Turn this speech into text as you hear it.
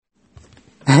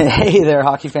Hey there,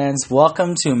 hockey fans.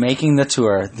 Welcome to Making the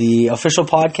Tour, the official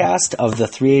podcast of the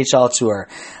 3HL Tour.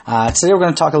 Today we're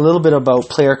going to talk a little bit about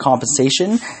player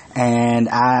compensation and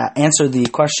answer the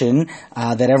question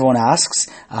that everyone asks.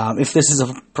 If this is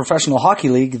a professional hockey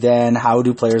league, then how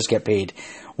do players get paid?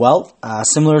 Well,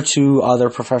 similar to other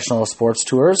professional sports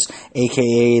tours,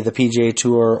 aka the PGA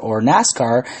Tour or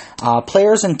NASCAR,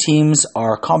 players and teams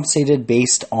are compensated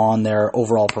based on their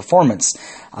overall performance.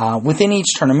 Within each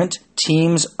tournament,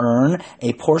 teams earn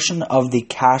a portion of the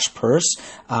cash purse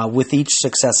with each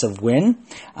successive win,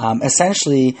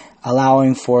 essentially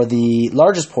allowing for the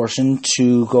largest portion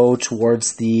to go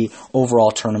towards the overall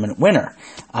tournament winner.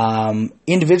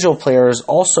 Individual players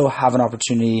also have an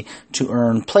opportunity to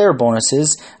earn player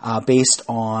bonuses based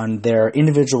on their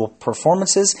individual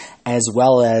performances as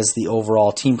well as the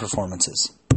overall team performances.